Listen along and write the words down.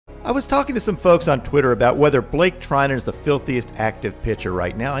I was talking to some folks on Twitter about whether Blake Treinen is the filthiest active pitcher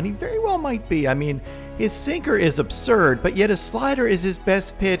right now, and he very well might be. I mean, his sinker is absurd, but yet his slider is his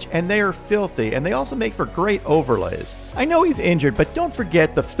best pitch, and they are filthy, and they also make for great overlays. I know he's injured, but don't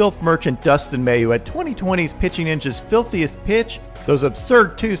forget the filth merchant Dustin May, who had 2020's Pitching Ninja's filthiest pitch, those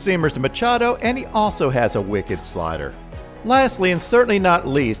absurd two-seamers to Machado, and he also has a wicked slider. Lastly, and certainly not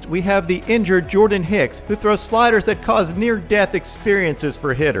least, we have the injured Jordan Hicks, who throws sliders that cause near-death experiences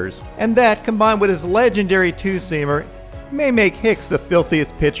for hitters. And that, combined with his legendary two-seamer, may make Hicks the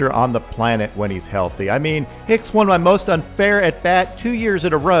filthiest pitcher on the planet when he's healthy. I mean, Hicks won my most unfair at-bat 2 years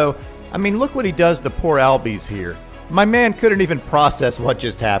in a row. I mean, look what he does to poor Albies here. My man couldn't even process what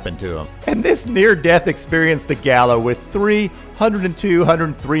just happened to him. And this near-death experience to Gallo with 102,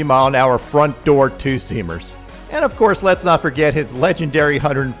 103 mile-an-hour front door two-seamers. And of course, let's not forget his legendary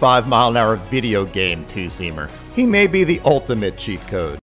 105 mile-an-hour video game two-seamer. He may be the ultimate cheat code.